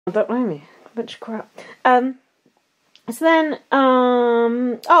Don't blame me. A bunch of crap. So then,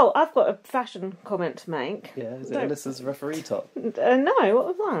 oh, I've got a fashion comment to make. Yeah, is it Alyssa's referee top? No, what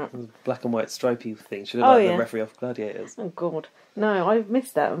was that? It was black and white stripy thing. She looked like the referee off Gladiators. Oh, God. No, I've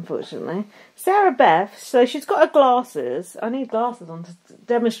missed that, unfortunately. Sarah Beth, so she's got her glasses. I need glasses on to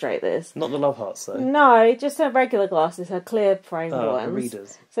demonstrate this. Not the love hearts, though. No, just her regular glasses, her clear frame ones. The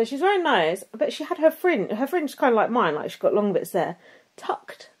readers. So she's wearing those, but she had her fringe. Her fringe is kind of like mine, like she's got long bits there,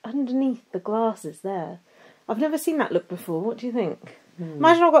 tucked underneath the glasses there. I've never seen that look before. What do you think?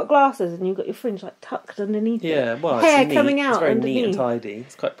 Imagine I've got glasses and you've got your fringe like tucked underneath. Yeah, well, hair it's neat. coming out. It's very underneath. neat and tidy.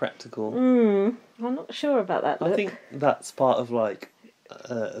 It's quite practical. I'm not sure about that look. I think that's part of like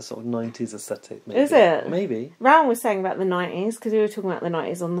a sort of 90s aesthetic. Maybe. Is it? Maybe. Rowan was saying about the 90s because we were talking about the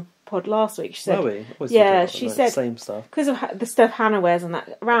 90s on the pod last week. She said, Are we? Yeah, she said same stuff because of the stuff Hannah wears and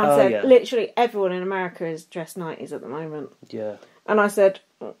that. Rowan said literally everyone in America is dressed 90s at the moment. Yeah. And I said,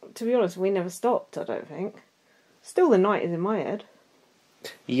 well, to be honest, we never stopped. I don't think. Still the 90s in my head.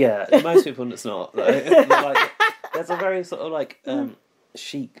 Yeah, most people it's not. Like, there's a very sort of like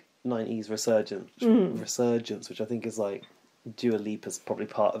chic 90s resurgence, which I think is like Dua Lipa's probably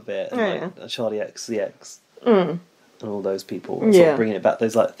part of it, and like Charlie XCX and all those people, sort of bringing it back.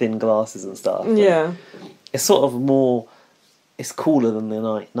 Those like thin glasses and stuff. Yeah, it's sort of more. It's cooler than the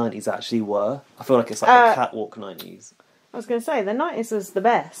 90s actually were. I feel like it's like the catwalk 90s. I was going to say, the 90s was the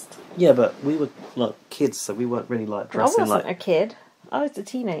best. Yeah, but we were like kids, so we weren't really like dressing like... I wasn't a kid. I was a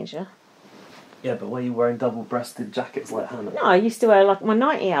teenager. Yeah, but were you wearing double-breasted jackets like Hannah? No, I used to wear like my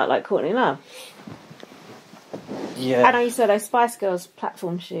nightie out like Courtney Love. Yeah. And I used to wear those Spice Girls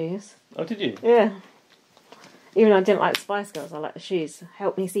platform shoes. Oh, did you? Yeah. Even though I didn't like Spice Girls, I like the shoes.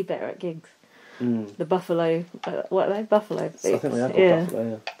 Helped me see better at gigs. The buffalo... what are they? Buffalo boots. I think they are called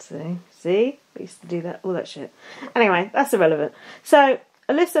buffalo, yeah. See? We used to do that, all that shit. Anyway, that's irrelevant. So,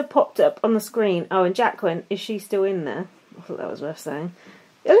 Alyssa popped up on the screen. Oh, and Jack went, is she still in there? I thought that was worth saying.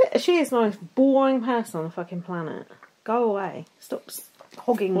 She is the most boring person on the fucking planet. Go away. Stop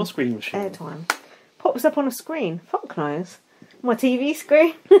hogging what screen was she airtime. Pops up on a screen. Fuck knows. My TV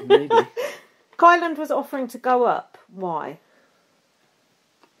screen. Maybe. Kyland was offering to go up. Why?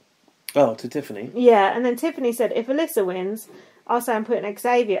 Oh, to Tiffany? Yeah, and then Tiffany said, if Alyssa wins, I'll say I'm putting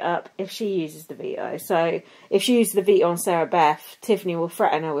Xavier up if she uses the veto. So, if she uses the veto on Sarah Beth, Tiffany will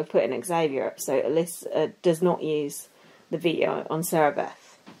threaten her with putting Xavier up. So, Alyssa does not use the veto on Sarah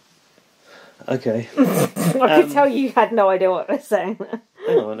Beth. Okay. I could tell you had no idea what I was saying.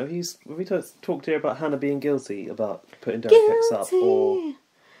 Hang on, have we talked here about Hannah being guilty about putting Derek X up? Or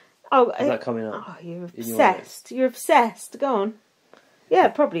is that coming up? Oh, you're obsessed. You're obsessed. Go on. Yeah,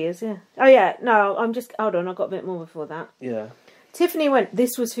 it probably is, yeah. Oh, yeah, no, hold on, I've got a bit more before that. Yeah. Tiffany went,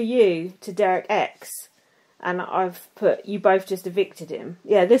 this was for you, to Derek X. And I've put, you both just evicted him.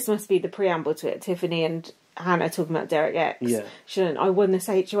 Yeah, this must be the preamble to it. Tiffany and Hannah talking about Derek X. Yeah. Shouldn't, I won this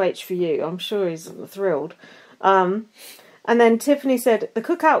HOH for you. I'm sure he's thrilled. And then Tiffany said, the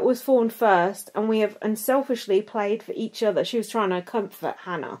cookout was formed first, and we have unselfishly played for each other. She was trying to comfort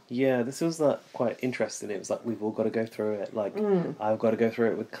Hannah. Yeah, this was quite interesting. It was like, we've all got to go through it. Like, I've got to go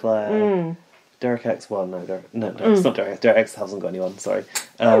through it with Claire. Derek X, well, no, it's not Derek X. Derek X hasn't got anyone, sorry.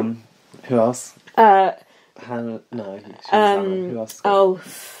 Who else? Hannah, no. Hannah. Who else? Oh,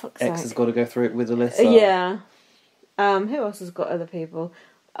 fuck's sake. X has got to go through it with Alyssa. Yeah. Who else has got other people?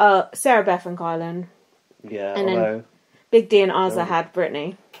 Sarah Beth and Kylan. Yeah, and although... Then Big D and Azza had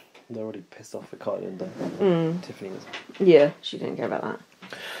Brittany. They're already pissed off with Kylan, though. Tiffany was. Yeah, she didn't care about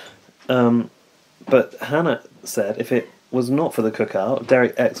that. But Hannah said if it was not for the cookout,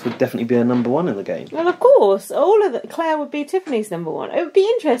 Derek X would definitely be a number one in the game. Well, of course. Claire would be Tiffany's number one. It would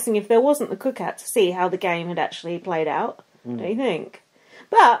be interesting if there wasn't the cookout to see how the game had actually played out. Don't you think?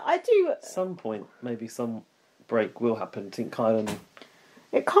 But I do... At some point, maybe some break will happen. I think Kylan...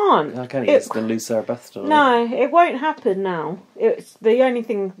 It can't. How can he? It's going to lose Sarah Beth tonight. No, it won't happen now. It's the only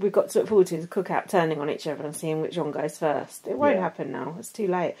thing we've got to look forward to is cookout turning on each other and seeing which one goes first. It won't happen now. It's too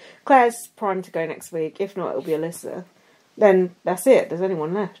late. Claire's primed to go next week. If not, it'll be Alyssa. Then that's it. There's only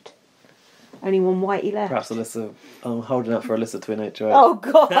one left. Only one whitey left. Perhaps Alyssa... I'm holding out for Alyssa to win HOH. Oh,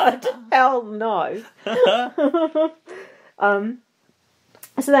 God. Hell no.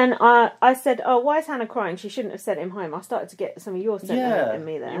 So then I said, oh, why is Hannah crying? She shouldn't have sent him home. I started to get some of your sentiment in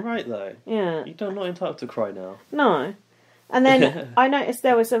me there. You're right, though. Yeah. You're not entitled to cry now. No. And then I noticed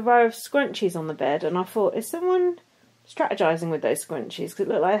there was a row of scrunchies on the bed, and I thought, is someone strategising with those scrunchies? Because it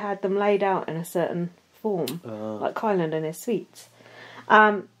looked like I had them laid out in a certain form, like Kylan and his sweets.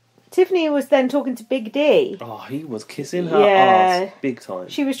 Tiffany was then talking to Big D. Oh, he was kissing her ass big time.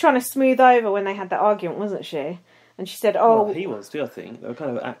 She was trying to smooth over when they had that argument, wasn't she? And she said, Well, he was too, I think. They were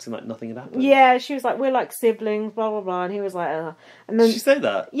kind of acting like nothing had happened. Yeah, she was like, we're like siblings, blah, blah, blah. And he was like, And then, did she say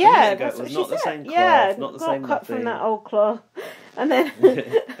that? Yeah. It was not the same cloth, not the same cut nothing. from that old cloth. And then,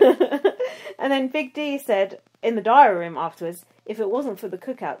 and then Big D said, in the diary room afterwards, if it wasn't for the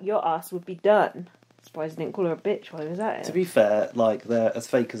cookout, your ass would be done. Surprised he didn't call her a bitch while he was at it. To be fair, like, they're as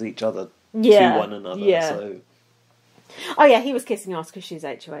fake as each other to one another, so... Oh yeah, he was kissing ass because she's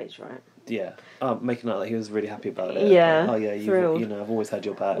HOH, right? Yeah, making out that he was really happy about it. Yeah, like, oh yeah, you know, I've always had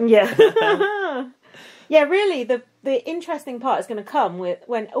your back. Yeah, yeah. Really, the interesting part is going to come with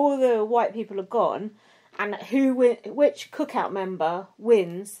when all the white people are gone, and which cookout member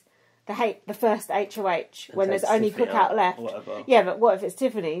wins the first HOH when there's only Tiffany cookout left. Yeah, but what if it's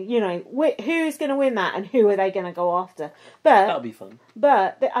Tiffany? You know, who's going to win that, and who are they going to go after? But that'll be fun.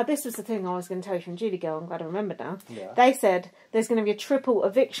 But this was the thing I was going to tell you from Judy Girl. I'm glad I remembered now. Yeah. They said there's going to be a triple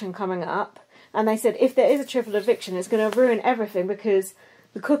eviction coming up, and they said if there is a triple eviction, it's going to ruin everything because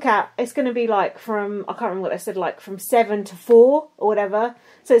the cookout, it's going to be like from, I can't remember what they said, like from 7 to 4 or whatever.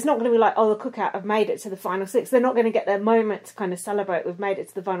 So it's not going to be like, oh, the cookout have made it to the final 6. They're not going to get their moment to kind of celebrate we've made it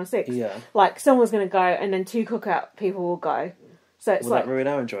to the final 6. Yeah. Like someone's going to go and then 2 cookout people will go. So it's will that ruin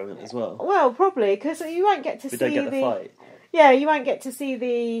our enjoyment as well? Well, probably, because you won't get to see don't get the fight. Yeah, you won't get to see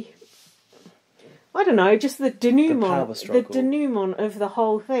the... I don't know, just the denouement. The denouement of the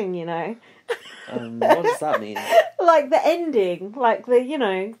whole thing, you know. What does that mean? Like the ending, like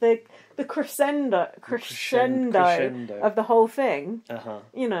the crescendo of the whole thing.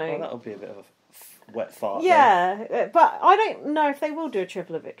 You know. Well, that'll be a bit of a wet fart. Yeah, but I don't know if they will do a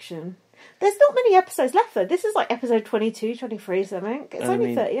triple eviction. There's not many episodes left though. This is like episode 22, 23 something. It's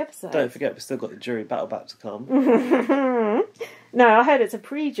only 30 episodes. Don't forget, we've still got the jury battle back to come. No, I heard it's a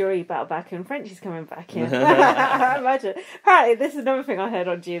pre-jury battle back and Frenchie's coming back in. Imagine. Apparently, this is another thing I heard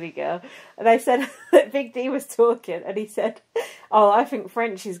on Julie Girl. They said that Big D was talking and he said, oh, I think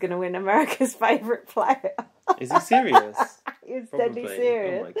Frenchie's going to win America's favourite player. Is he serious? He was deadly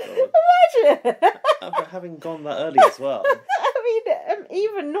serious. Oh my God. Imagine. After having gone that early as well. I mean,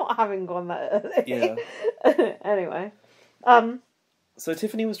 even not having gone that early. Yeah. Anyway. So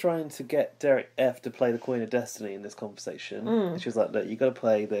Tiffany was trying to get Derek F to play the Coin of Destiny in this conversation. She was like, look, you've got to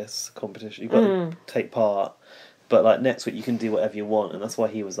play this competition. You've got to take part. But like next week you can do whatever you want. And that's why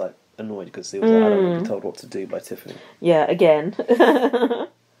he was like annoyed because he was like, I don't want to be told what to do by Tiffany. Yeah, again.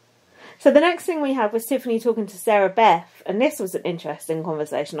 So the next thing we had was Tiffany talking to Sera Beth. And this was an interesting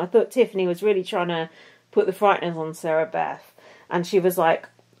conversation. I thought Tiffany was really trying to put the frighteners on Sera Beth. And she was like...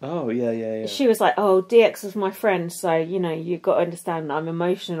 Oh, yeah. She was like, oh, DX was my friend, so, you know, you've got to understand that I'm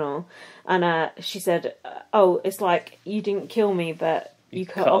emotional. And she said, oh, it's like, you didn't kill me, but you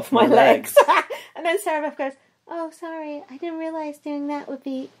cut off my legs. And then Sera Beth goes, oh, sorry, I didn't realise doing that would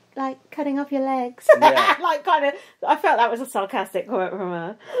be, like, cutting off your legs. Yeah. Like, kind of, I felt that was a sarcastic comment from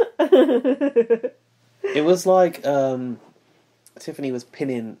her. It was like Tiffany was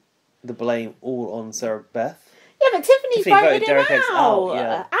pinning the blame all on Sera Beth. Yeah, but Tiffany voted him Derek X out.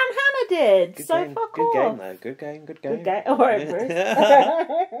 Yeah. And Hannah did. Good so game. fuck Good off. game, though. Good game. Good game. All right, Bruce.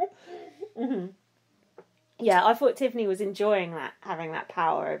 Yeah, I thought Tiffany was enjoying that, having that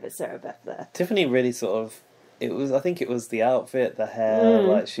power over Sera Beth there. Tiffany really sort of... I think it was the outfit, the hair,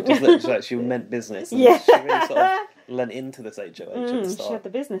 like she just looked like she meant business. And she really sort of lent into this HOH at the start. She had the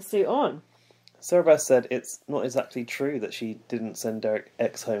business suit on. Sera Beth said it's not exactly true that she didn't send Derek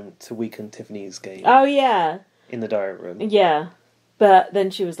X home to weaken Tiffany's game. Oh, yeah. In the diary room. Yeah. But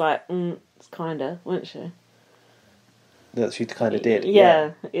then she was like, it's kinda, wasn't she? That she kind of did.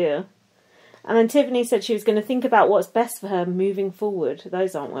 Yeah. And then Tiffany said she was going to think about what's best for her moving forward.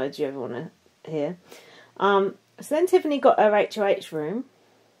 Those aren't words you ever want to hear. So then Tiffany got her HOH room.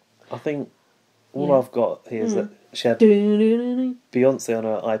 I think all I've got here is that she had Beyonce on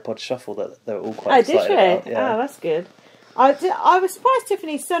her iPod Shuffle that they were all quite excited about. Yeah. Oh, that's good. I was surprised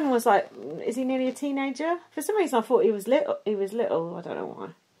Tiffany's son was like, is he nearly a teenager? For some reason I thought he was little. I don't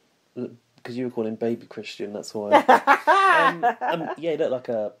know why. Because you were calling baby Christian, that's why. Yeah, he looked like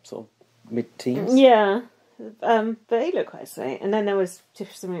a sort of mid-teens. Yeah. But he looked quite sweet. And then there was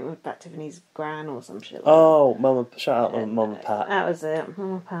something about Tiffany's gran or some shit. Shout out Mama Pat. That was it,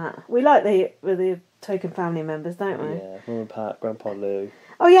 Mama Pat. We like the token family members, don't we? Yeah, Mama Pat, Grandpa Lou.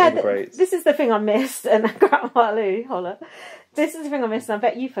 Oh yeah, this is the thing I missed, and Grandpa Lou, holla. This is the thing I missed, and I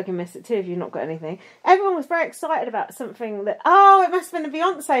bet you fucking missed it too if you've not got anything. Everyone was very excited about something that... Oh, it must have been the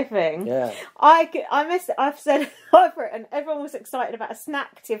Beyonce thing. Yeah. I missed it. I've written, everyone was excited about a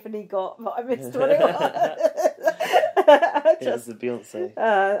snack Tiffany got, but I missed what it was. It was the Beyonce.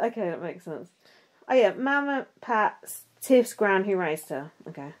 Okay, that makes sense. Oh yeah, Mama Pat's Tiff's gran who raised her.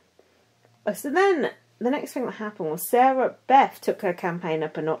 Okay. So then the next thing that happened was Beth took her campaign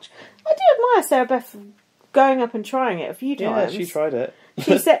up a notch. I do admire Sarah Beth going up and trying it a few times. Yeah, she tried it.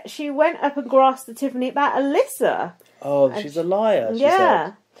 She said she went up and grasped to Tiffany about Alyssa. Oh, she's a liar, she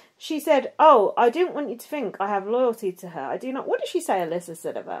said. She said, "Oh, I didn't want you to think I have loyalty to her. I do not." What did she say Alyssa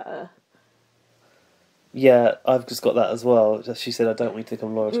said about her? Yeah, I've just got that as well. She said, "I don't want you to think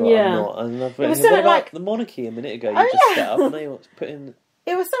I'm loyal to her. Yeah. I'm not." And I've written, was what something about like- the monarchy a minute ago? You Oh, just yeah. set up and they put in...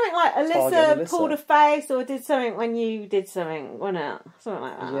 It was something like Target Alyssa Alyssa. pulled a face or did something when you did something, wasn't it? Something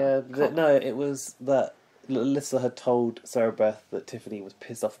like that. Yeah, but no, it was that Alyssa had told Sarah Beth that Tiffany was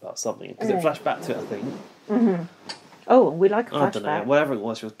pissed off about something. Because it flashed back to it, I think. Mm-hmm. Oh, we like a flashback. I don't know. Whatever it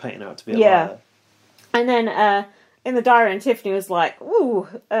was, she was painting her out to be a Yeah. liar. And then in the diary, and Tiffany was like, "Ooh,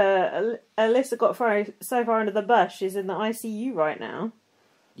 Alyssa got so far under the bus. She's in the ICU right now."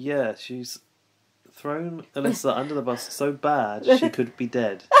 Yeah, she's thrown Alyssa under the bus so bad she could be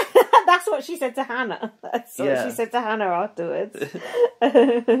dead. That's what she said to Hannah. That's what she said to Hannah afterwards.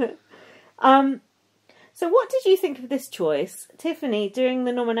 So what did you think of this choice? Tiffany, during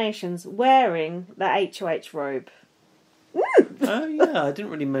the nominations, wearing the HOH robe. Oh, yeah, I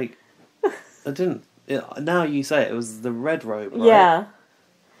didn't really make... I didn't... Now you say it was the red robe, right? Yeah.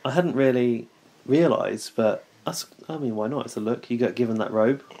 I hadn't really realised, but... I mean, why not? It's a look. You get given that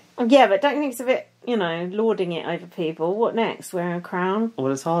robe. Yeah, but don't you think it's a bit, lording it over people? What next? Wearing a crown?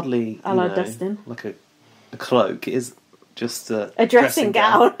 Well, it's hardly, Dustin. like a cloak. It is just a dressing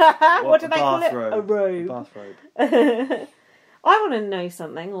gown. What do they call it? Robe. A robe. A bathrobe. I want to know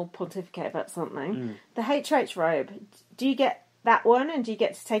something, or pontificate about something. The HH robe, do you get that one and do you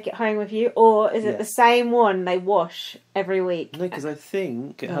get to take it home with you? Or is it the same one they wash every week? No, because I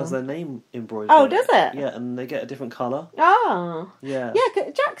think it has their name embroidered Oh, on does it? Yeah, and they get a different colour. Oh. Yeah. Yeah,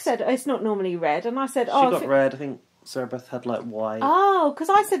 'cause Jack said it's not normally red, and I said, She got red. I think Sarah Beth had like white. Oh, because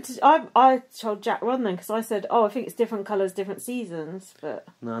I said I told Jack Ron then, because I said, I think it's different colours, different seasons, but...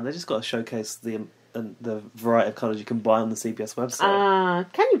 No, they just got to showcase the variety of colours you can buy on the CBS website. Ah,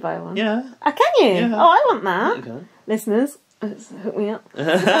 can you buy one? Yeah. Can you? Yeah. Oh, I want that. You can. Listeners, hook me up.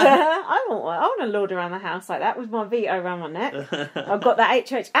 I want one. I want to lord around the house like that with my veto around my neck. I've got the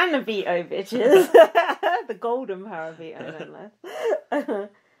HH and the veto, bitches. The golden power veto, no less.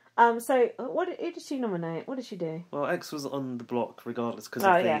 So, who did she nominate? What did she do? Well, X was on the block regardless because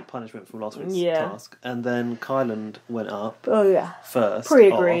of the punishment from last week's task. And then Kyland went up first.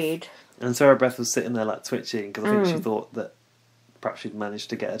 Pre-agreed. And Sarah Beth was sitting there like twitching because I think she thought that perhaps she'd managed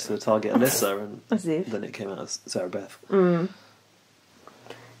to get her to target Alyssa, and then it came out as Sarah Beth.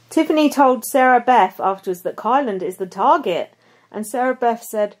 Tiffany told Sarah Beth afterwards that Kyland is the target, and Sarah Beth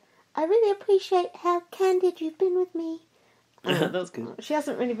said, "I really appreciate how candid you've been with me." That's good. She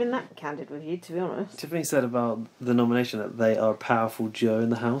hasn't really been that candid with you, to be honest. Tiffany said about the nomination that they are a powerful duo in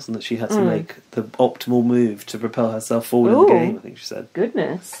the house and that she had to make the optimal move to propel herself forward in the game, I think she said.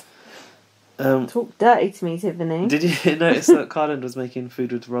 Goodness. Talk dirty to me, Tiffany. Did you notice that Kyland was making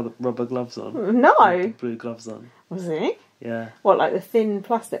food with rubber gloves on? No. With blue gloves on. Was he? Yeah. What, like the thin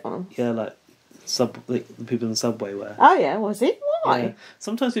plastic ones? Yeah, like the people in the subway wear. Oh yeah, was he? Why? Yeah.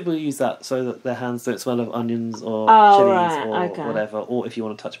 Sometimes people use that so that their hands don't smell of onions or chilies or whatever, or if you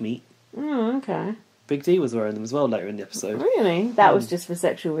want to touch meat. Okay. Big D was wearing them as well later in the episode. Really? That was just for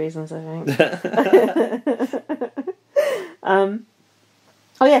sexual reasons, I think.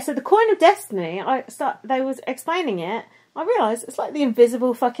 Oh yeah, so the coin of destiny, they was explaining it. I realised it's like the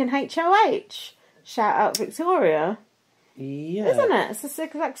invisible fucking HOH. Shout out Victoria. Yeah. Isn't it? It's the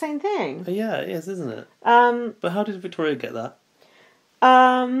exact same thing. Yeah, it is, isn't it? But how did Victoria get that?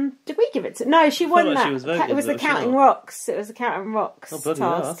 Did we give it to... No, she won that. It was the Counting Rocks. It was the Counting Rocks task.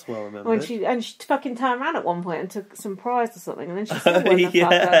 Yeah, that's well remembered. And she fucking turned around at one point and took some prize or something, and then she still won the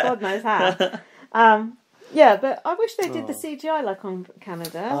fucker. God knows how. Yeah, but I wish they did the CGI like on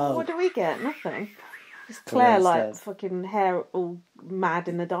Canada. What do we get? Nothing. Just Claire, like, fucking hair all mad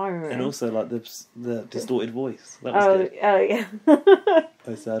in the diary room. And also, like, the distorted voice. That was good. Oh, yeah.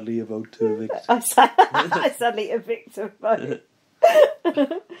 I sadly evoke to evict. I sadly evict a vote.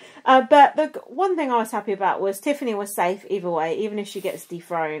 But the one thing I was happy about was Tiffany was safe either way. Even if she gets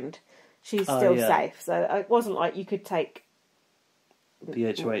dethroned, she's still safe. So it wasn't like you could take...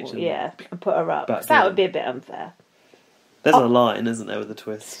 the HOH and put her up. That would be a bit unfair. There's a line, isn't there, with a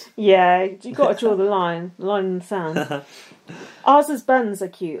twist? Yeah, you've got to draw the line in the sand. Ours' buns are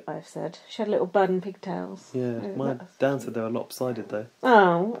cute, I've said. She had little bun pigtails. Yeah, my Dan said they were lopsided, though.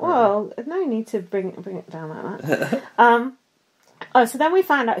 Oh, well, no need to bring it down like that. So then we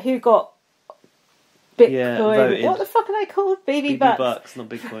found out who got Bitcoin. Voted. What the fuck are they called? BB Bucks, not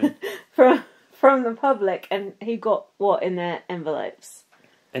Bitcoin. from the public, and who got what in their envelopes.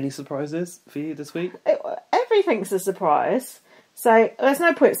 Any surprises for you this week? Everything's a surprise. So there's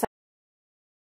no point